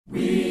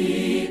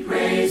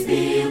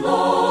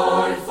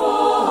Lord,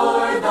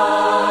 for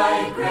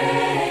thy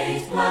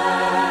great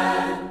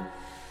plan,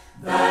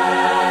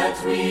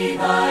 that we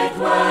thy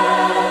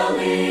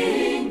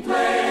dwelling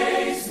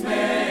place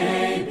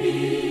may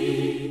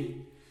be.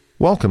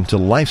 Welcome to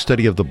Life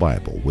Study of the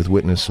Bible with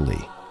Witness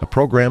Lee, a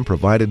program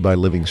provided by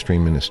Living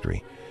Stream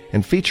Ministry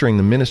and featuring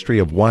the ministry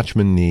of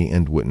Watchman Nee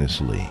and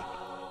Witness Lee.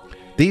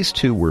 These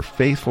two were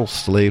faithful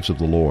slaves of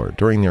the Lord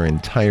during their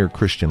entire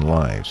Christian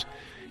lives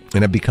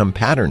and have become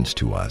patterns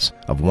to us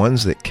of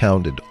ones that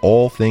counted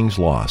all things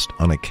lost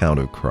on account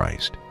of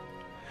Christ.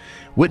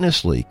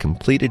 Witness Lee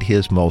completed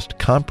his most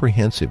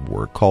comprehensive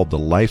work called the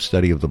Life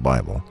Study of the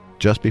Bible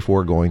just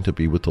before going to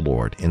be with the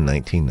Lord in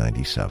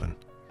 1997.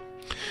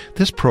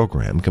 This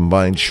program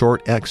combined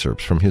short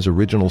excerpts from his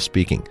original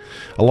speaking,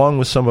 along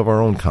with some of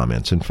our own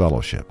comments and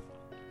fellowship.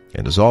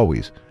 And as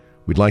always,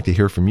 we'd like to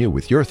hear from you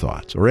with your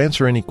thoughts or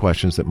answer any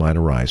questions that might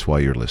arise while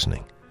you're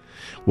listening.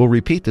 We'll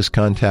repeat this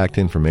contact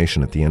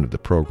information at the end of the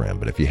program,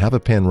 but if you have a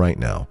pen right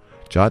now,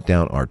 jot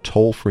down our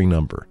toll-free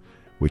number,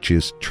 which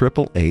is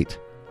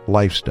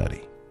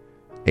 888-LIFE-STUDY,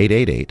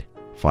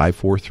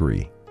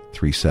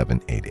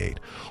 888-543-3788.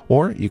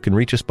 Or you can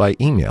reach us by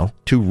email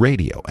to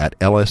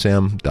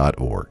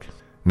radio@lsm.org.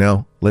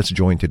 Now, let's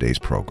join today's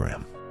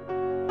program.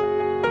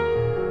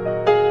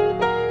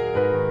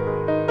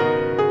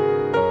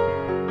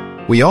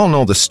 We all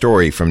know the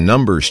story from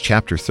Numbers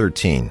chapter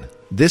 13.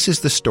 This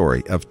is the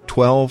story of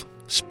 12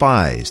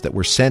 spies that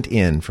were sent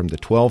in from the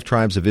 12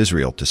 tribes of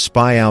Israel to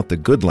spy out the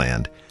good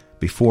land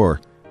before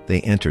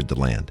they entered the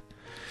land.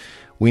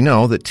 We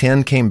know that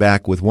 10 came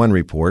back with one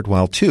report,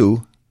 while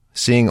 2,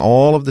 seeing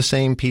all of the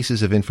same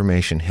pieces of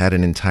information, had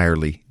an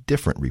entirely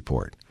different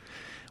report.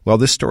 Well,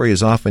 this story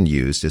is often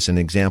used as an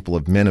example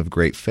of men of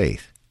great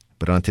faith,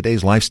 but on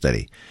today's life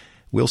study,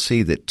 we'll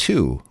see that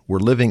 2 were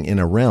living in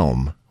a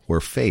realm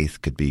where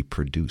faith could be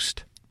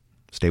produced.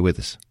 Stay with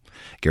us.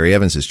 Gary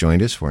Evans has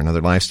joined us for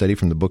another life study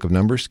from the book of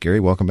Numbers. Gary,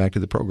 welcome back to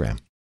the program.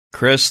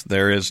 Chris,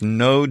 there is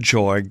no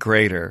joy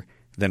greater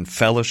than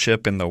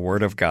fellowship in the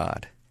Word of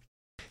God.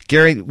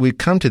 Gary, we've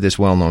come to this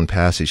well-known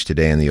passage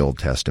today in the Old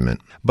Testament,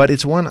 but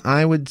it's one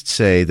I would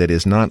say that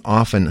is not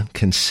often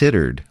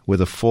considered with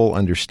a full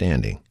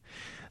understanding.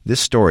 This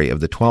story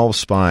of the 12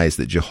 spies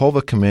that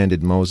Jehovah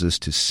commanded Moses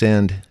to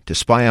send to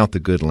spy out the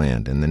good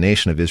land, and the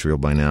nation of Israel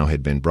by now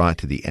had been brought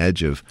to the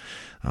edge of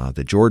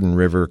the Jordan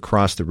River,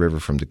 across the river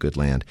from the good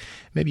land.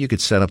 Maybe you could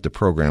set up the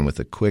program with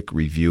a quick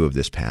review of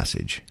this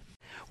passage.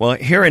 Well,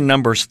 here in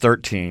Numbers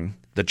 13,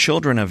 the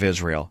children of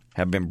Israel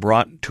have been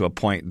brought to a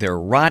point they're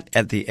right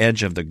at the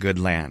edge of the good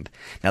land.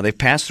 Now, they've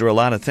passed through a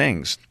lot of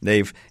things.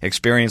 They've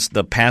experienced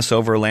the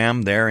Passover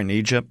lamb there in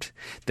Egypt.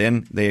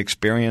 Then they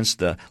experienced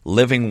the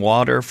living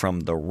water from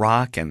the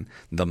rock and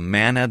the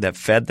manna that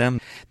fed them.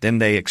 Then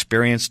they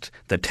experienced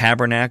the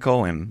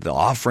tabernacle and the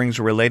offerings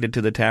related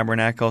to the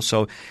tabernacle.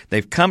 So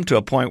they've come to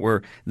a point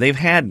where they've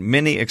had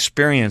many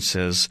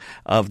experiences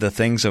of the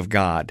things of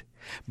God.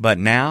 But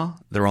now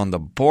they're on the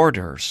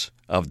borders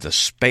of the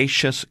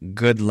spacious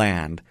good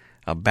land,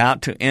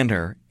 about to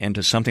enter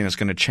into something that's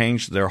going to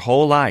change their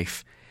whole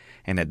life.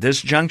 And at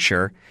this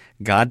juncture,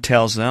 God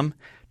tells them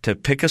to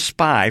pick a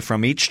spy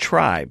from each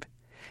tribe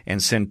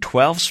and send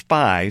 12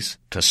 spies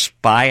to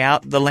spy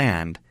out the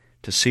land,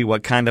 to see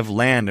what kind of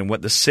land and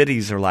what the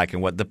cities are like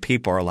and what the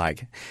people are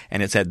like.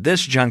 And it's at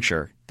this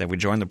juncture that we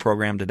join the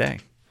program today.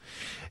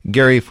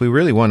 Gary, if we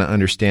really want to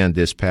understand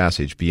this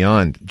passage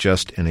beyond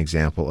just an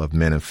example of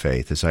men of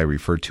faith, as I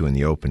referred to in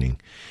the opening,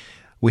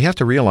 we have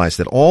to realize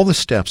that all the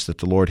steps that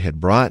the Lord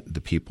had brought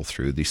the people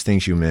through, these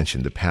things you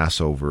mentioned, the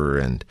Passover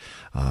and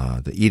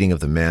the eating of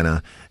the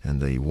manna and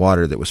the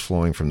water that was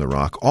flowing from the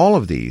rock, all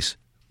of these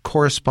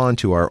correspond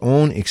to our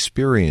own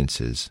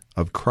experiences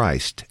of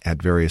Christ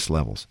at various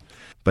levels.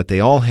 But they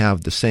all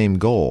have the same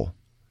goal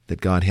that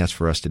God has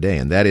for us today,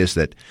 and that is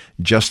that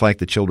just like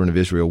the children of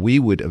Israel, we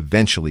would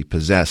eventually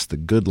possess the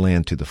good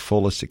land to the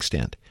fullest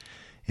extent.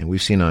 And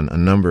we've seen on a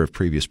number of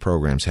previous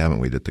programs, haven't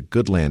we, that the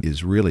good land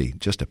is really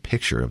just a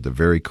picture of the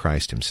very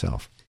Christ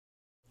himself.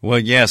 Well,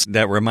 yes,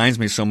 that reminds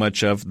me so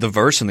much of the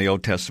verse in the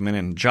Old Testament.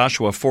 In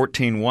Joshua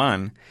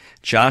 14:1,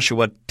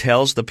 Joshua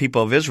tells the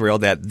people of Israel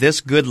that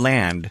this good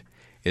land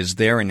is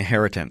their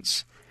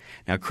inheritance.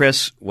 Now,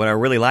 Chris, what I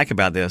really like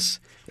about this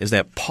is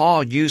that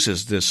Paul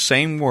uses this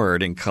same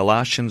word in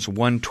Colossians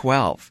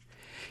 1:12.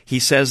 He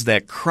says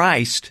that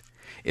Christ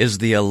is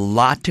the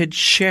allotted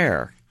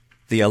share,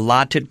 the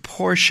allotted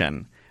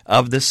portion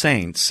of the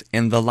saints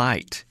in the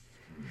light.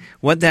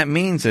 What that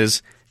means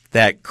is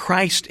that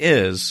Christ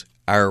is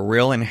our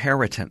real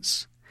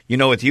inheritance. You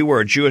know, if you were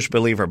a Jewish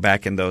believer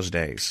back in those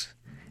days,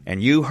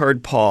 and you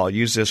heard Paul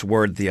use this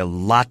word, the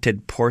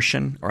allotted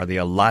portion or the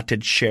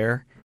allotted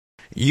share,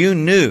 you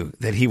knew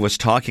that he was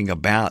talking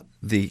about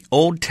the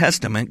Old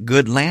Testament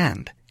good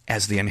land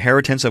as the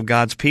inheritance of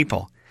God's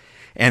people.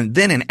 And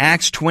then in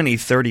Acts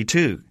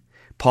 20:32,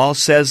 Paul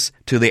says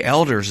to the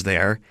elders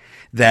there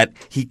that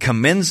he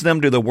commends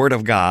them to the Word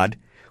of God,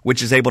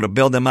 which is able to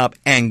build them up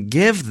and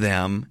give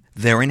them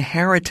their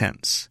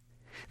inheritance.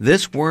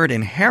 This word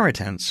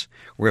inheritance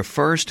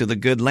refers to the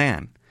good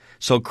land.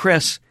 So,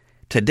 Chris,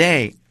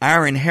 Today,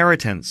 our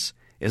inheritance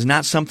is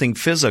not something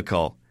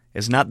physical,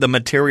 is not the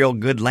material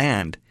good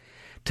land.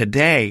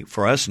 Today,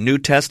 for us New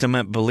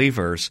Testament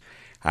believers,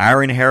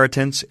 our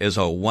inheritance is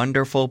a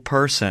wonderful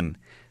person,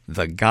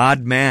 the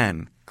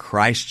God-man,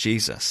 Christ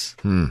Jesus.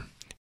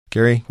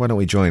 Gary, why don't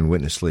we join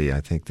Witness Lee? I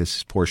think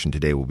this portion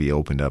today will be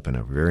opened up in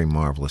a very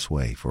marvelous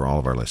way for all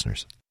of our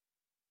listeners.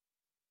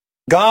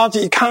 God's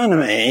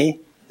economy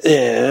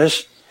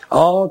is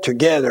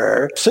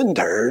altogether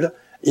centered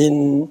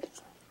in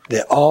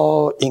the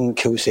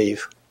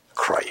all-inclusive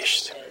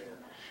Christ.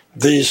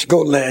 This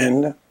good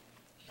land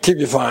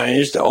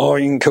typifies the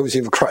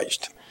all-inclusive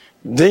Christ.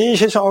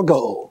 This is our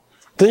goal.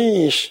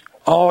 This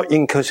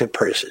all-inclusive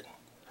person.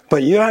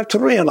 But you have to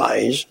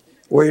realize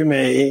we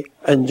may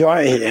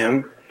enjoy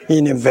him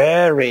in a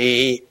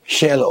very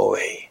shallow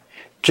way.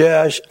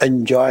 Just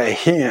enjoy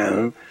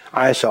him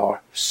as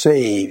our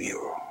Savior.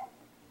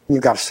 You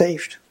got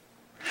saved.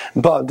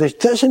 But this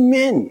doesn't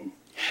mean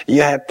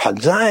you have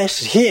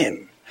possessed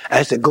him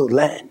as the good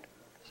land.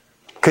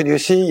 Could you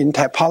see in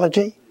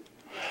typology?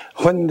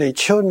 When the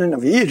children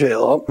of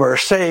Israel were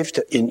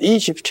saved in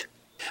Egypt,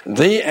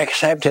 they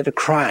accepted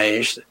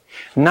Christ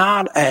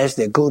not as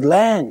the good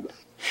land.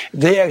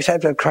 They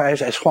accepted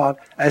Christ as what?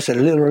 As a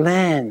little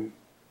lamb.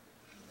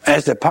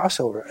 As the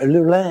Passover, a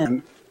little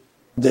lamb.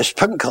 They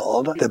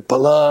sprinkled the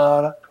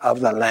blood of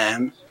the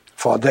lamb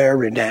for their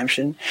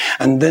redemption,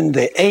 and then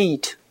they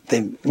ate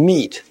the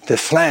meat, the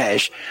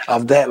flesh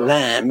of that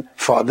lamb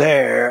for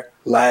their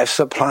life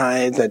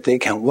supply that they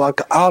can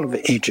walk out of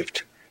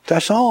Egypt.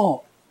 That's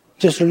all.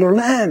 Just a little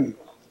lamb.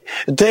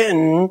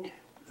 Then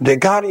they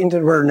got into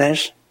the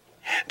wilderness.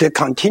 They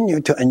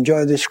continued to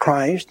enjoy this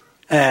Christ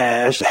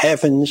as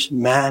heaven's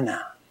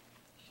manna.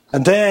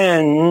 And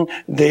then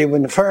they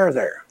went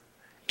further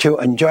to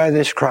enjoy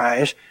this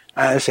Christ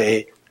as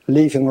a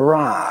living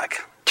rock,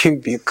 to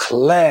be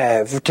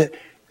cleft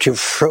to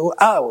throw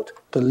out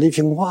the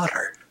living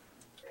water.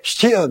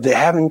 Still, they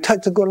haven't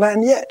touched the good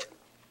land yet.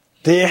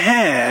 They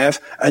have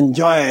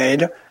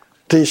enjoyed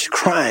this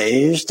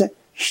Christ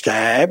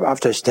step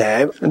after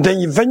step. And then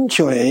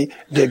eventually,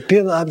 they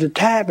built up the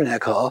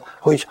tabernacle,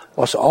 which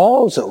was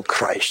also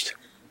Christ.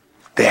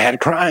 They had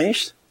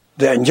Christ.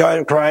 They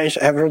enjoyed Christ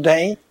every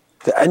day.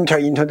 They enter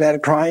into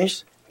that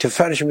Christ to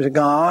fellowship with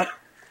God.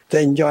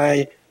 They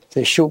enjoy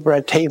the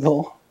showbread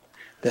table,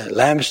 the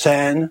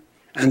lampstand,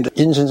 and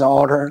the incense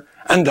altar,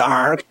 and the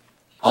ark,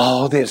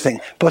 all these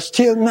things. But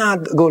still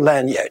not the good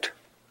land yet.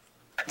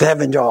 They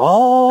have enjoyed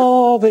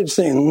all these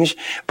things,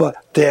 but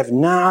they have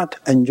not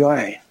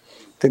enjoyed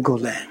the good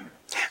land.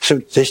 So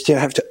they still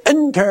have to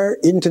enter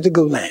into the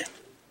good land.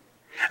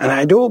 And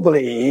I do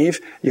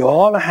believe you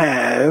all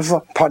have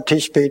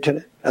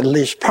participated at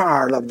least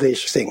part of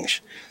these things.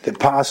 The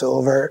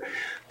Passover,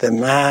 the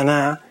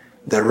manna,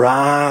 the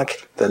rock,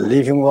 the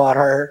living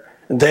water,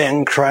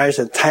 then Christ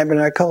the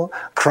tabernacle,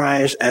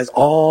 Christ as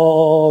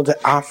all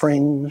the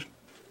offerings,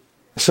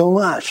 so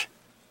much.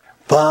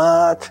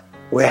 But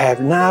we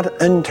have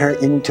not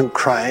entered into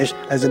Christ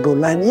as a good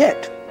land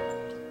yet.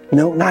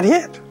 No, not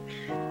yet.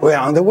 We're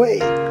on the way.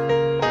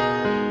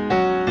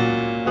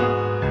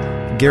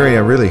 Gary,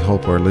 I really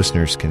hope our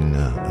listeners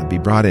can be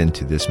brought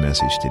into this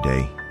message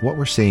today. What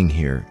we're seeing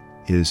here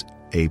is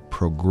a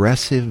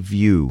progressive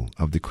view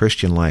of the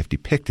Christian life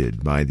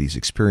depicted by these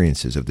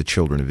experiences of the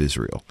children of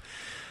Israel.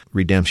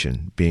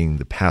 Redemption, being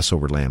the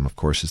Passover lamb, of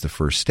course, is the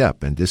first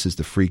step, and this is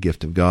the free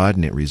gift of God,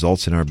 and it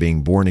results in our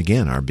being born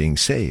again, our being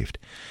saved.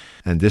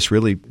 And this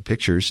really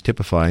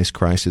typifies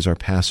Christ as our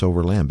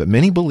Passover lamb. But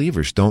many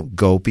believers don't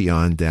go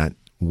beyond that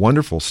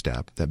wonderful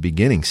step, that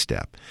beginning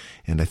step.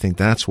 And I think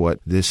that's what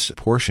this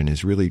portion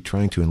is really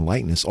trying to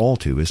enlighten us all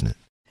to, isn't it?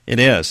 It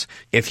is.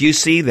 If you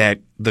see that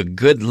the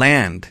good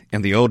land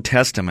in the Old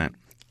Testament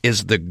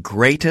is the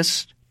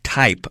greatest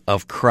type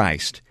of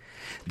Christ,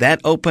 that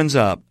opens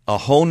up a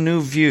whole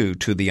new view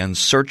to the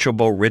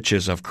unsearchable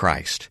riches of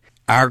Christ.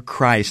 Our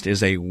Christ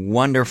is a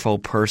wonderful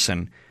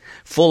person,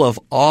 full of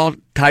all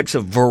types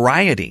of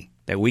variety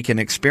that we can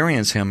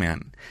experience him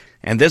in.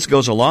 And this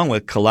goes along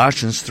with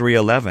Colossians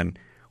 3:11,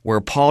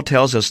 where Paul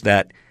tells us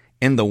that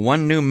in the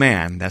one new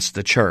man, that's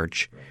the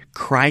church,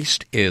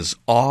 Christ is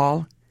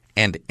all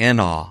and in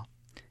all.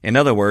 In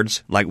other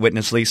words, like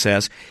Witness Lee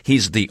says,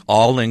 he's the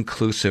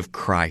all-inclusive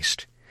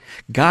Christ.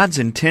 God's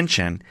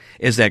intention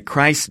is that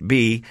Christ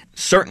be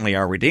certainly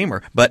our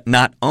Redeemer, but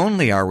not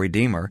only our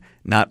Redeemer,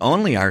 not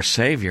only our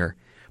Savior,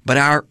 but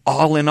our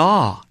all in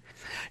all.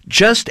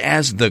 Just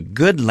as the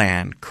good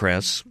land,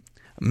 Chris,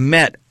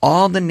 met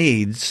all the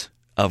needs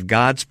of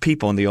God's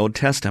people in the Old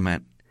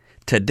Testament,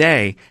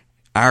 today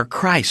our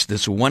Christ,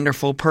 this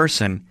wonderful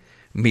person,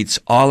 meets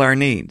all our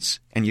needs.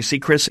 And you see,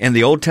 Chris, in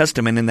the Old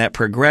Testament, in that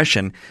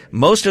progression,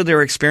 most of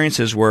their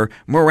experiences were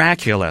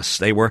miraculous.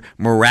 They were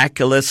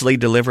miraculously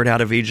delivered out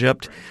of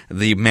Egypt.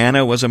 The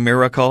manna was a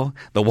miracle.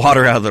 The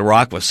water out of the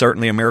rock was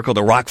certainly a miracle.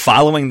 The rock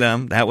following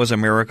them, that was a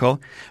miracle.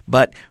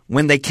 But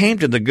when they came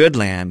to the good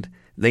land,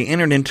 they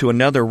entered into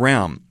another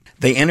realm.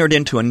 They entered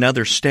into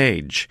another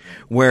stage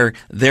where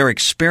their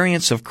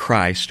experience of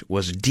Christ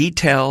was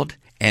detailed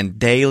and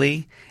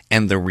daily,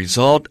 and the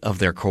result of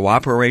their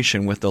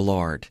cooperation with the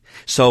Lord.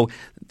 So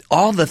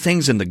all the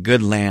things in the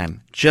good land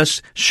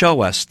just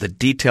show us the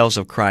details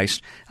of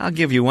Christ. I'll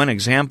give you one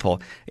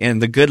example. In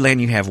the good land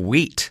you have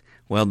wheat.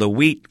 Well, the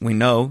wheat, we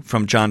know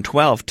from John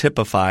 12,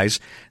 typifies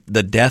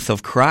the death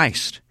of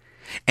Christ.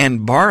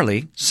 And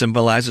barley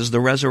symbolizes the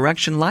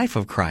resurrection life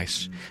of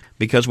Christ.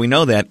 Because we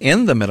know that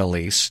in the Middle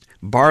East,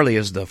 barley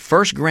is the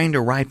first grain to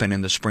ripen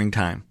in the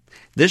springtime.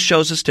 This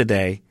shows us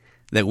today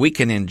that we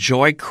can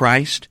enjoy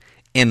Christ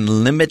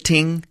in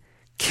limiting,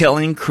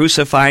 killing,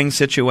 crucifying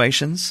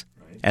situations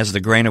as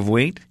the grain of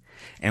wheat,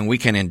 and we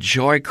can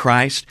enjoy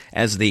Christ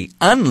as the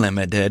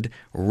unlimited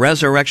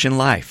resurrection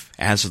life,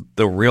 as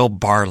the real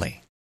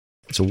barley.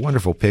 It's a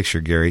wonderful picture,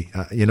 Gary.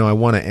 I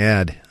want to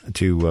add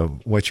to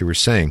what you were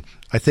saying.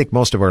 I think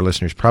most of our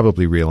listeners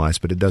probably realize,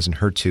 but it doesn't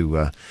hurt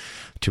to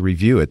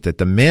review it, that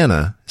the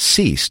manna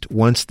ceased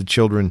once the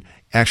children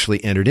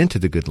actually entered into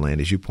the good land,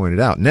 as you pointed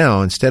out.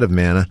 Now, instead of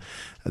manna,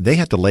 they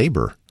had to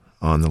labor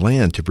on the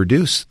land to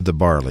produce the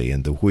barley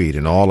and the wheat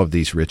and all of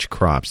these rich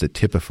crops that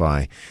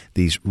typify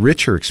these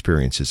richer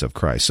experiences of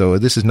Christ. So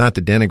this is not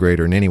to denigrate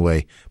or in any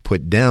way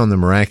put down the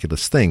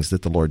miraculous things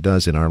that the Lord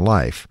does in our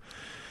life,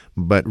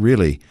 but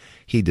really,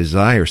 He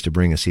desires to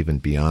bring us even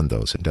beyond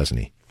those, doesn't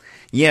He?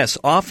 Yes,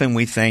 often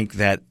we think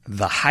that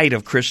the height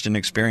of Christian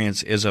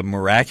experience is a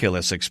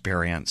miraculous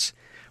experience,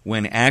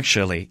 when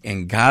actually,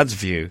 in God's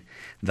view,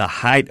 the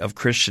height of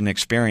Christian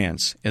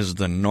experience is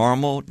the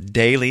normal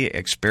daily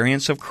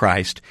experience of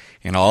Christ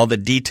in all the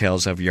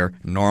details of your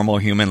normal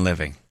human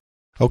living.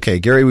 Okay,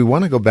 Gary, we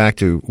want to go back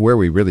to where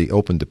we really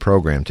opened the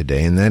program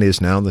today, and that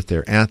is now that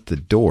they're at the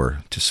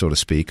door, so to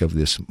speak, of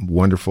this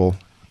wonderful,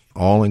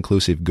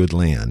 all-inclusive good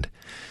land.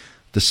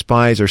 The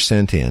spies are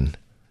sent in.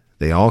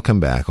 They all come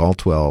back, all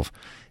 12,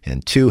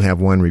 and 2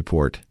 have one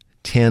report.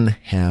 10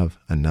 have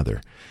another.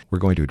 We're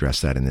going to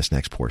address that in this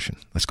next portion.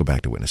 Let's go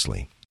back to Witness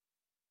Lee.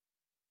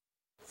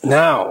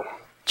 Now,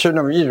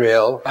 children of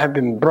Israel have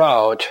been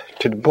brought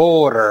to the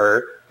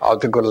border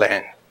of the good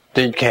land.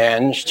 They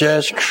can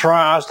just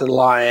cross the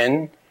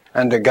line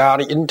and they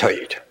got into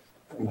it.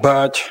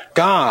 But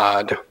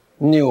God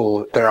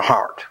knew their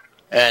heart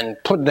and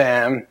put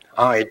them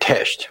on a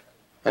test.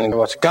 And it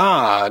was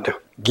God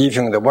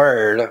giving the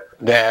word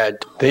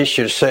that they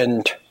should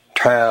send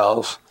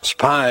 12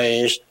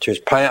 spies to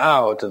spy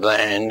out the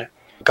land.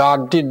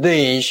 God did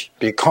this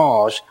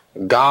because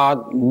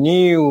God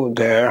knew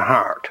their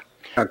heart.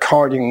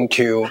 According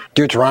to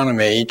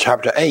Deuteronomy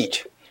chapter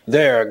 8,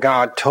 there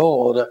God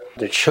told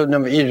the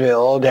children of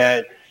Israel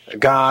that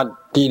God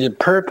did it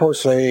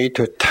purposely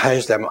to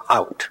test them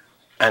out,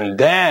 and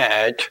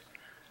that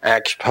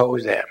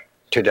exposed them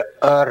to the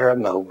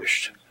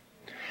uttermost.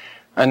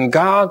 And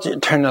God's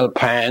eternal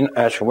plan,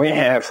 as we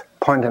have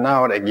pointed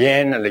out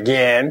again and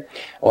again,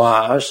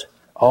 was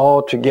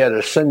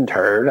altogether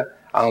centered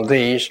on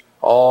this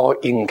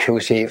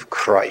all-inclusive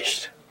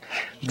Christ.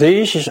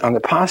 This is on the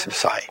positive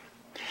side.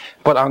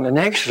 But on the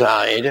next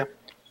side,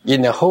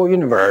 in the whole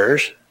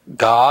universe,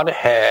 God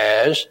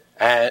has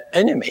an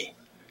enemy.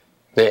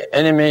 The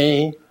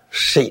enemy,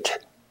 Satan.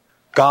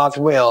 God's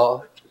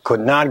will could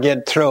not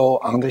get through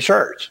on this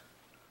earth.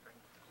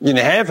 In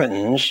the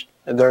heavens,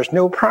 there's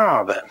no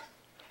problem.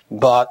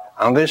 But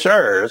on this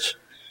earth,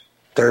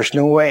 there's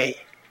no way.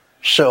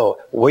 So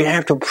we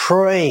have to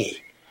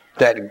pray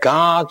that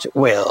God's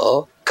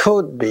will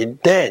could be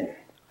done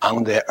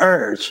on the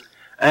earth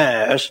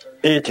as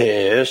it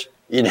is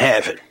in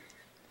heaven.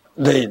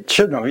 The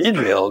children of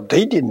Israel,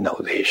 they didn't know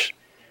this.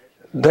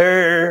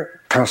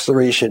 Their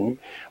consideration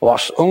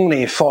was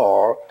only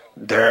for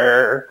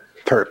their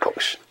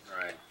purpose.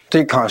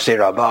 They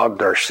consider about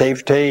their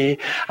safety,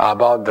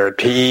 about their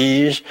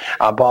peace,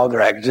 about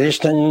their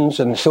existence,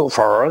 and so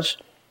forth.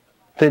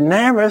 They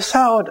never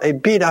thought a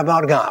bit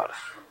about God.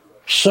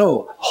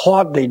 So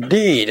what they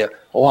did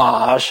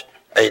was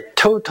a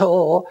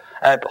total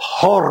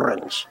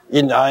abhorrence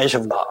in the eyes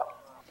of God.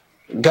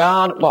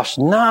 God was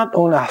not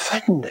only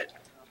offended.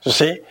 You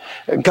see,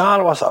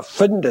 God was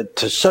offended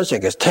to such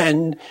an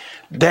extent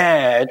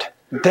that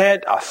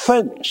that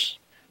offense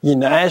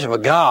in the eyes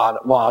of God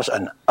was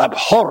an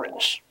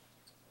abhorrence.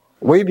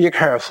 We be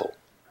careful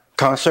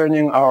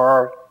concerning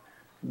our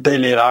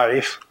daily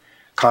life,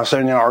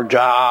 concerning our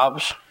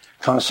jobs,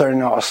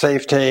 concerning our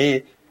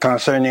safety,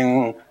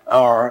 concerning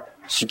our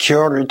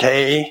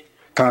security,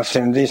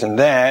 concerning this and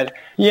that.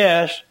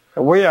 Yes,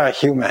 we are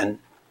human.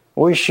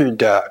 We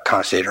should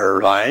consider,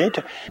 right?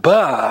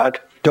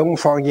 But don't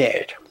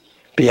forget,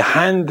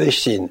 behind the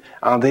scene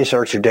on this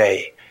earth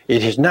today,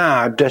 it is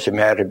not just a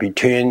matter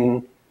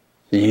between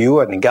you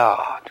and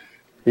God.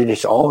 It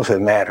is also a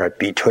matter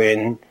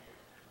between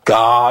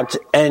God's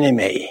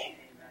enemy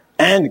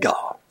and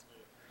God.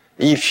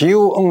 If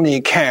you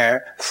only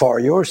care for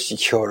your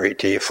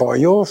security, for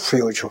your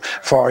future,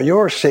 for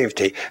your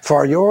safety,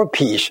 for your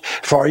peace,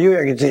 for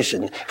your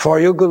existence, for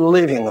your good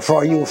living,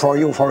 for you,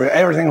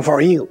 everything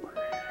for you,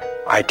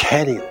 I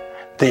tell you,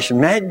 this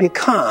might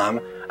become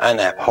an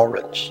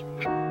abhorrence.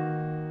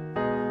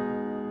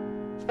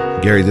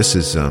 Gary, this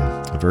is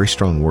a very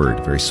strong word,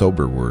 a very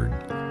sober word.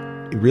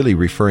 really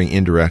referring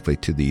indirectly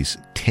to these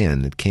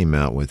 10 that came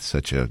out with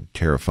such a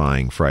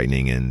terrifying,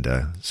 frightening, and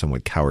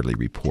somewhat cowardly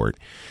report.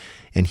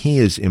 And he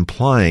is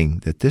implying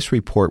that this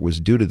report was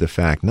due to the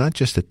fact not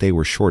just that they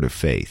were short of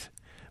faith,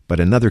 but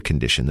another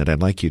condition that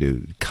I'd like you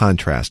to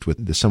contrast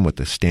with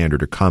the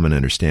standard or common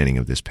understanding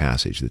of this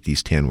passage, that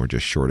these 10 were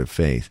just short of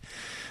faith,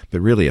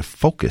 but really a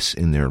focus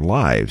in their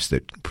lives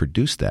that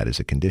produced that as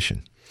a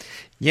condition.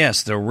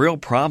 Yes, the real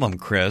problem,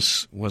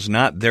 Chris, was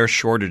not their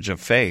shortage of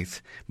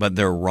faith, but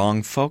their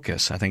wrong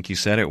focus. I think you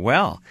said it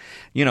well.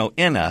 You know,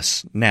 in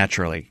us,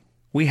 naturally,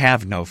 we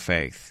have no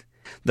faith.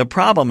 The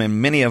problem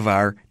in many of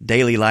our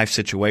daily life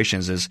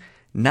situations is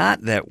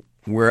not that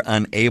we're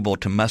unable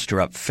to muster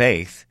up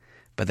faith,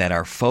 but that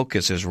our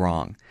focus is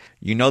wrong.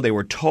 You know, they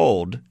were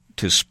told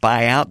to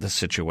spy out the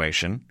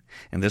situation,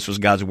 and this was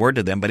God's word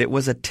to them, but it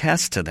was a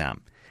test to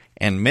them.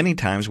 And many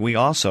times we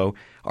also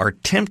are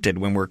tempted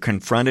when we're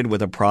confronted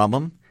with a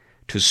problem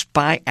to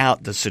spy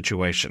out the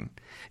situation.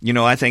 You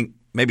know, I think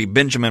maybe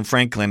Benjamin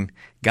Franklin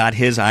got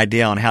his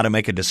idea on how to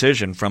make a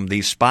decision from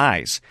these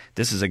spies.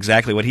 This is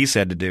exactly what he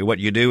said to do. What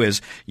you do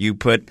is you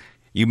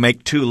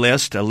make two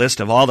lists, a list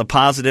of all the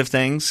positive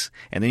things,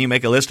 and then you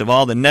make a list of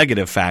all the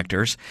negative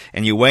factors,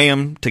 and you weigh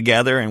them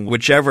together, and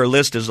whichever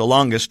list is the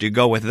longest, you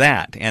go with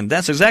that. And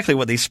that's exactly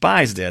what these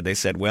spies did. They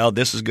said, well,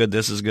 this is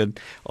good,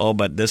 oh,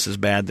 but this is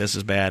bad,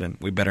 and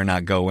we better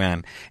not go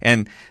in.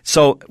 And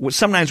so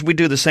sometimes we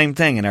do the same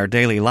thing in our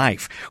daily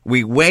life.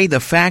 We weigh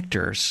the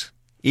factors,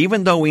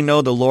 even though we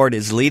know the Lord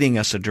is leading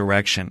us a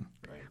direction.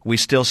 We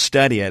still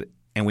study it,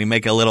 and we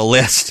make a little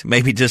list,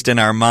 maybe just in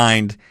our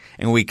mind,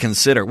 and we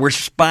consider. We're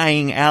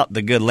spying out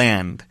the good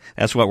land.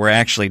 That's what we're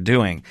actually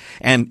doing.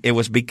 And it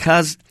was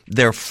because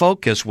their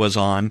focus was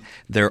on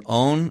their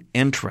own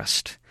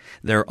interest,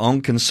 their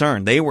own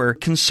concern. They were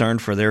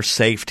concerned for their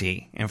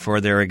safety and for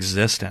their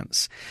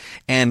existence.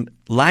 And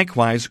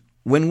likewise,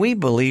 when we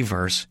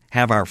believers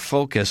have our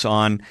focus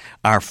on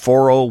our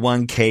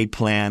 401k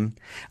plan,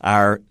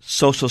 our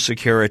Social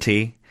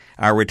Security,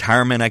 our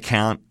retirement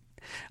account,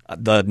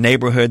 the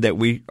neighborhood that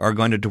we are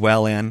going to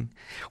dwell in,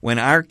 when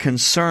our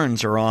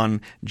concerns are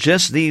on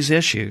just these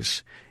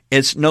issues,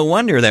 it's no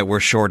wonder that we're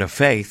short of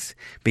faith,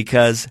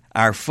 because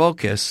our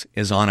focus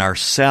is on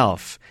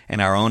ourself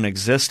and our own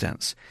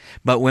existence.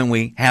 But when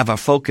we have a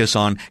focus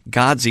on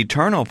God's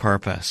eternal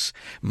purpose,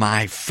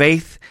 my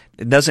faith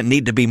doesn't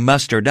need to be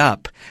mustered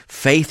up.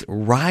 Faith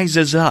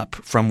rises up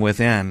from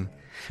within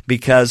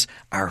because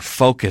our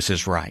focus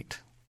is right.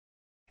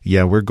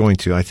 Yeah, we're going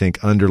to, I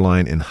think,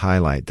 underline and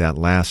highlight that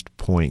last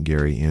point,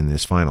 Gary, in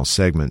this final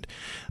segment.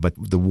 But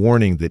the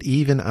warning that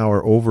even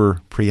our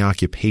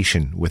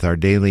over-preoccupation with our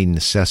daily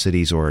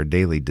necessities or our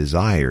daily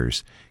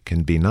desires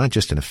can be not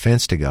just an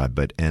offense to God,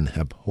 but an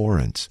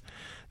abhorrence.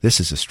 This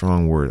is a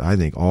strong word. I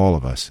think all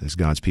of us, as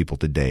God's people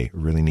today,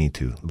 really need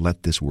to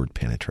let this word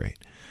penetrate.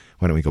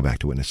 Why don't we go back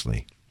to Witness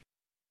Lee?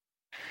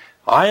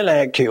 I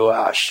like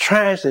to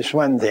stress this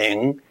one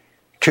thing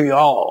to you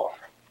all.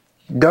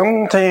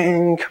 Don't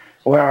think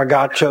we are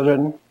God's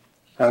children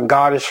and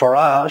God is for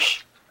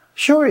us.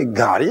 Surely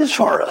God is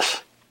for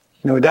us,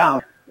 no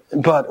doubt.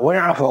 But we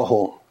are for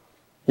whom?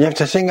 You have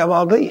to think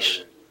about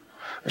this.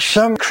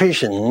 Some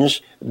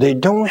Christians, they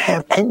don't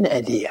have any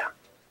idea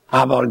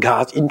about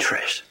God's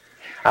interest,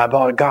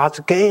 about God's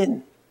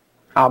gain,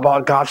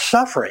 about God's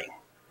suffering.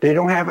 They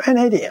don't have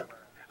any idea.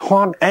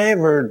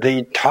 Whatever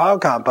they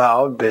talk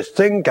about, they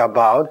think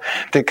about,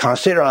 they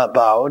consider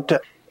about,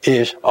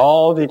 is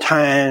all the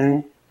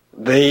time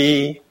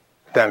they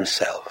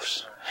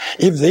themselves.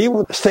 If they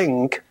would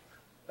think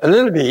a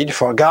little bit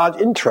for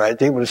God's interest,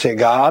 they would say,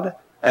 God,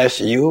 as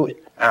you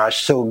are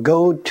so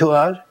good to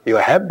us, you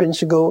have been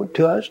so good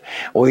to us,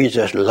 we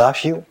just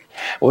love you.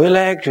 We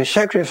like to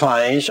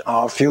sacrifice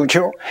our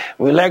future.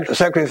 We like to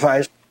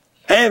sacrifice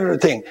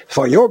everything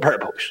for your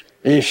purpose.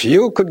 If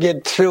you could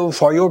get through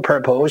for your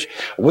purpose,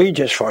 we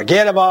just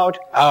forget about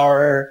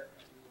our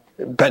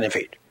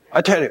benefit.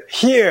 I tell you,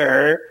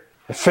 here,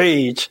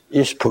 faith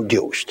is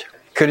produced.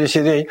 Could you see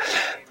that?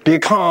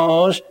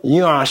 Because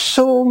you are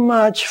so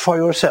much for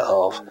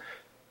yourself,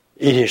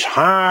 it is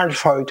hard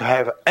for you to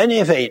have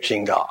any faith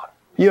in God.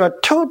 You are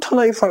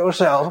totally for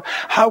yourself.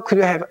 How could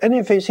you have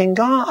any faith in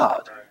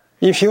God?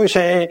 If you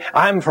say,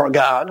 I'm for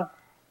God,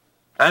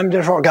 I'm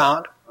there for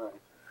God,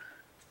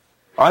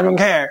 I don't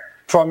care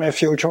for my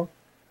future,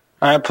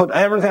 I put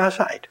everything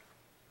aside,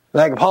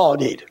 like Paul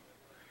did.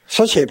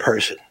 Such a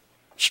person,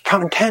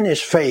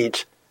 spontaneous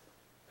faith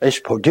is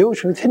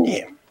produced within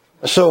him.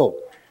 So,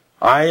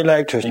 I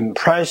like to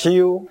impress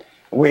you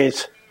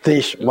with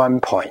this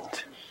one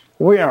point.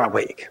 We are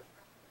awake.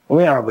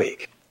 We are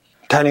awake.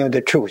 Telling you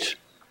the truth.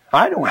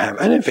 I don't have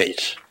any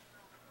faith.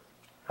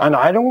 And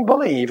I don't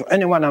believe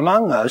anyone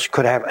among us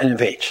could have any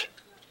faith.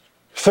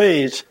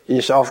 Faith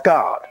is of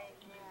God.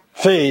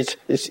 Faith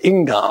is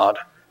in God.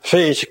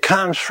 Faith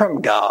comes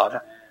from God.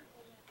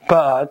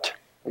 But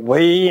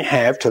we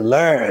have to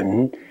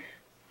learn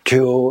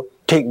to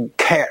take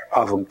care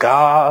of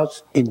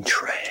God's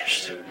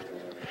interest.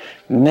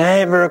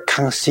 Never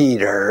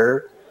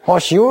consider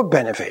what's your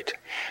benefit.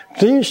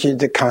 This is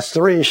the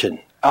consideration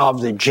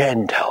of the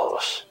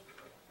Gentiles.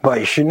 But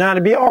it should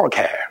not be our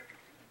care.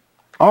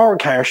 Our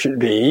care should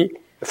be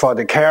for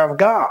the care of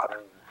God.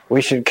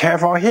 We should care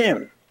for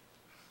Him.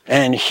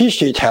 And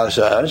history tells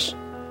us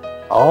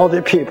all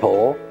the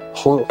people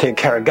who take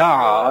care of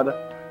God,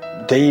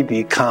 they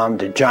become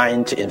the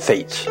giants in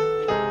faith.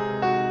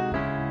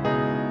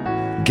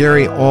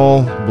 Gary,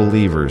 all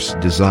believers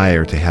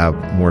desire to have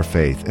more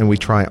faith, and we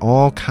try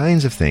all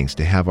kinds of things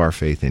to have our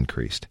faith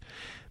increased.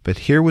 But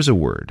here was a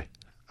word,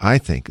 I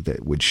think,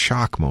 that would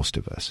shock most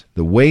of us.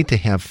 The way to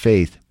have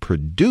faith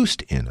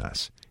produced in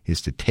us is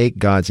to take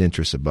God's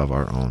interests above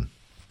our own.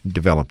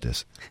 Develop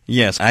this.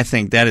 Yes, I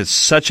think that is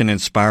such an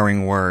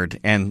inspiring word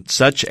and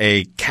such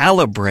a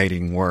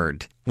calibrating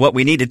word. What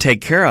we need to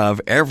take care of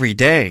every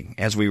day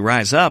as we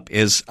rise up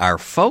is our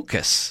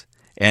focus,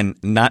 and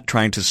not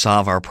trying to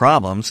solve our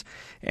problems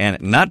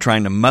and not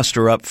trying to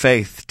muster up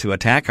faith to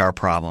attack our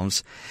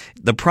problems.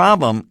 The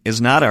problem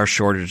is not our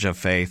shortage of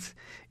faith,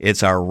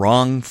 it's our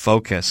wrong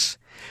focus.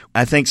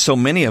 I think so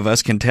many of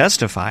us can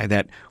testify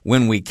that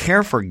when we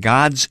care for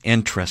God's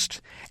interest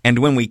and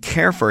when we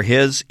care for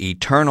His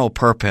eternal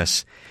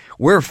purpose,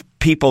 we're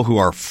people who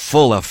are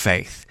full of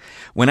faith.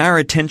 When our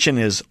attention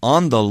is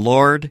on the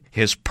Lord,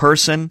 His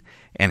person,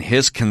 and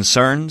His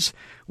concerns,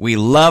 we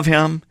love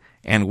Him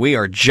and we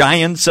are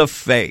giants of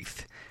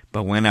faith.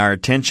 But when our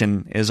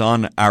attention is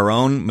on our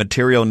own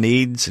material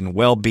needs and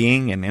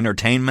well-being and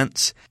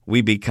entertainments,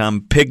 we become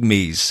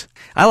pygmies.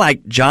 I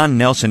like John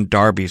Nelson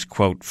Darby's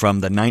quote from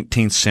the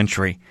 19th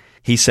century.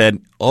 He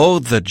said, "Oh,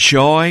 the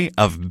joy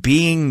of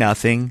being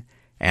nothing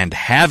and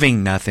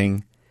having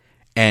nothing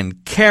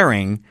and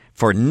caring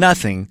for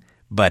nothing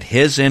but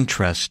His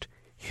interest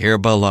here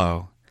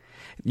below."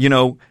 You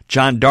know,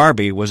 John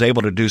Darby was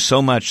able to do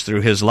so much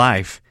through his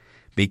life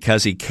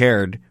because he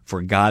cared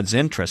for God's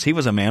interest. He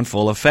was a man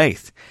full of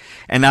faith.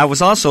 And I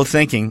was also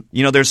thinking,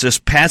 there's this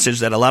passage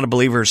that a lot of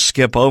believers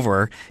skip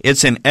over.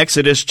 It's in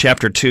Exodus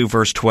chapter 2,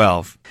 verse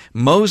 12.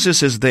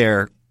 Moses is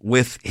there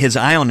with his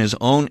eye on his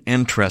own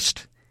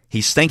interest.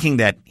 He's thinking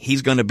that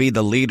he's going to be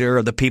the leader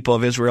of the people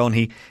of Israel, and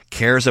he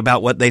cares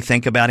about what they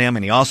think about him,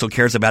 and he also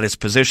cares about his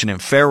position in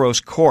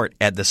Pharaoh's court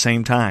at the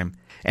same time.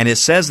 And it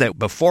says that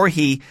before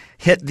he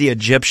hit the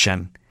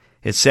Egyptian,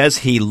 it says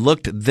he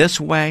looked this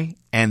way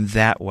and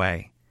that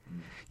way.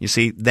 You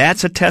see,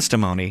 that's a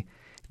testimony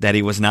that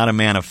he was not a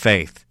man of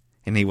faith,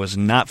 and he was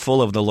not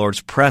full of the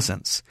Lord's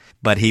presence,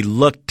 but he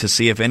looked to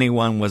see if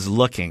anyone was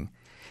looking.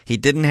 He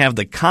didn't have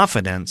the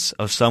confidence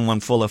of someone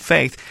full of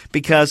faith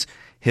because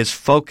his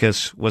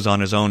focus was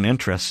on his own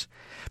interests.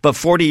 But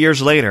 40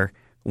 years later,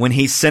 when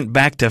he's sent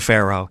back to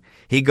Pharaoh,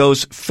 he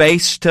goes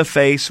face to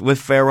face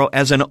with Pharaoh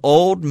as an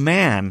old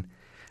man,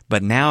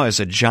 but now as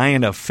a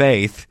giant of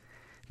faith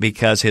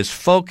because his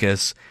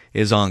focus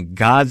is on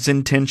God's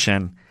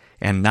intention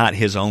and not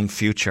his own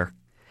future.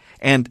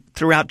 And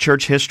throughout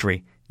church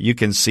history, you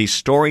can see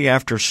story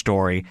after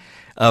story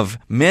of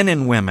men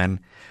and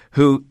women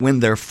who, when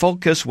their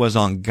focus was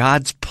on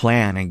God's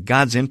plan and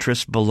God's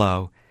interests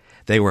below,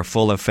 they were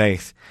full of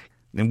faith.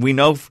 And we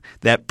know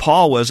that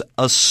Paul was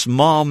a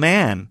small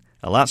man,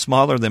 a lot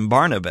smaller than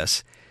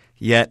Barnabas,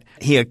 yet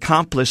he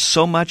accomplished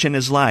so much in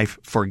his life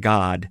for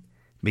God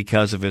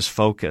because of his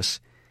focus.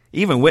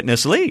 Even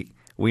Witness Lee,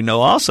 we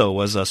know, also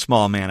was a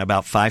small man,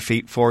 about 5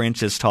 feet 4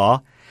 inches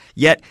tall.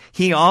 Yet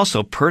he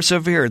also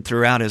persevered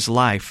throughout his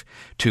life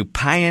to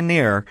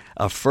pioneer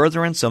a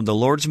furtherance of the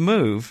Lord's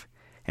move.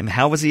 And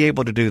how was he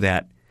able to do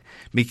that?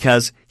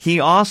 Because he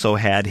also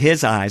had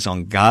his eyes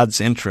on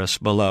God's interests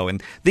below.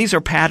 And these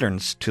are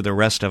patterns to the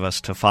rest of us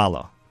to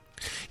follow.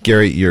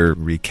 Gary, your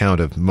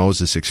recount of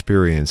Moses'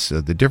 experience,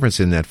 the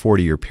difference in that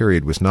 40-year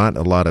period was not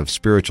a lot of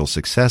spiritual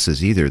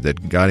successes either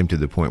that got him to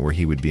the point where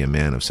he would be a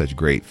man of such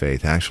great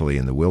faith. Actually,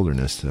 in the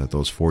wilderness,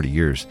 those 40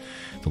 years,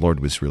 the Lord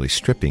was really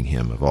stripping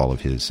him of all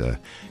of his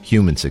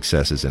human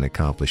successes and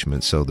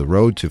accomplishments. So the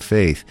road to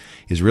faith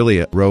is really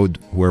a road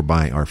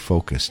whereby our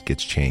focus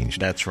gets changed.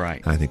 That's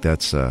right. I think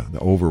that's the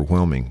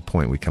overwhelming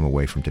point we come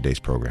away from today's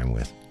program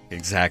with.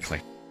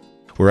 Exactly.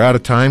 We're out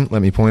of time.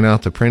 Let me point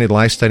out the printed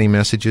life study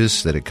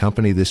messages that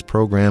accompany this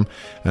program,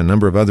 a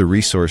number of other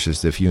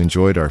resources. If you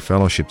enjoyed our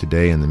fellowship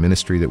today and the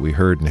ministry that we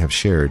heard and have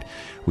shared,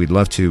 we'd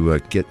love to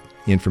get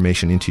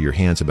information into your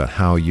hands about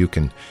how you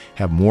can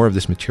have more of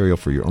this material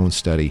for your own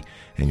study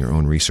and your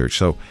own research.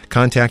 So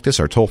contact us.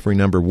 Our toll-free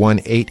number,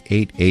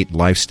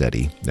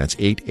 1-888-LIFE-STUDY. That's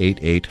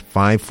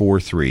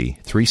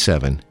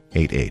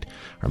 888-543-3788.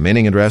 Our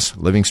mailing address,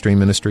 Living Stream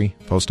Ministry,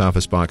 Post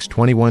Office Box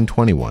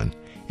 2121,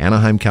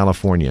 Anaheim,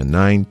 California,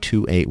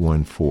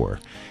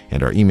 92814.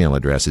 And our email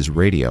address is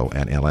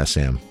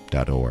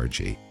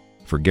radio@lsm.org.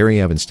 For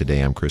Gary Evans today,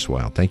 I'm Chris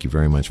Wilde. Thank you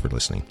very much for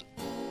listening.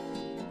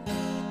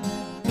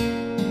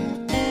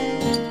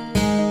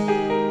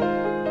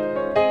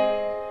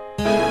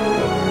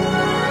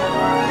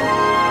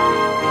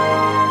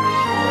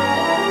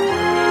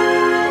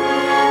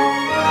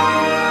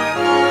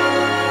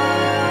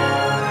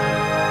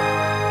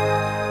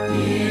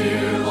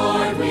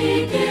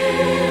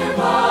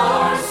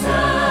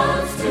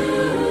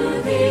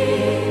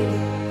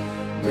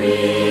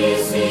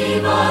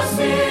 Receive us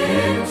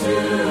in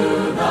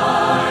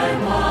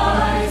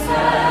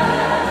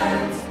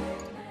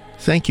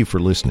Thank you for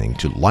listening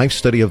to Life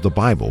Study of the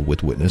Bible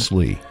with Witness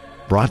Lee,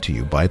 brought to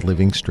you by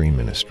Living Stream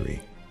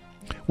Ministry.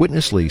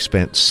 Witness Lee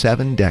spent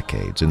 7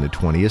 decades in the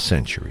 20th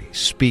century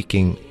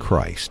speaking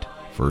Christ,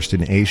 first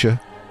in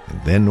Asia,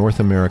 and then North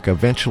America,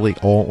 eventually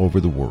all over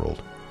the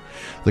world.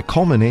 The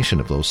culmination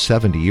of those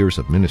 70 years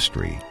of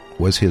ministry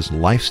was his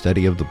life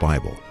study of the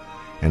Bible,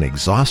 an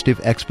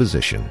exhaustive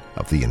exposition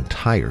of the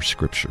entire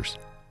Scriptures.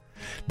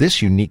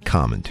 This unique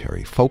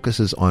commentary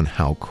focuses on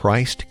how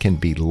Christ can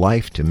be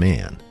life to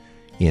man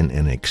in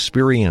an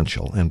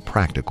experiential and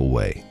practical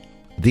way.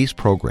 These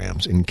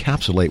programs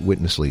encapsulate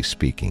Witness Lee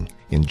speaking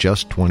in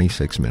just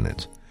 26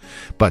 minutes.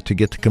 But to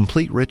get the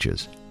complete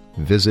riches,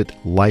 visit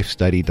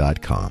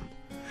lifestudy.com.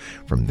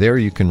 From there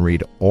you can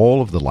read all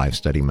of the Life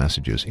Study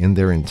messages in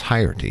their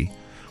entirety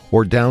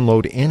or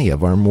download any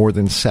of our more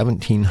than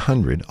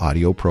 1,700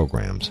 audio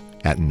programs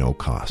at no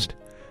cost.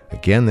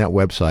 Again, that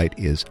website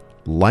is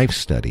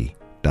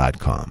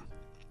lifestudy.com.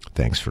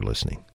 Thanks for listening.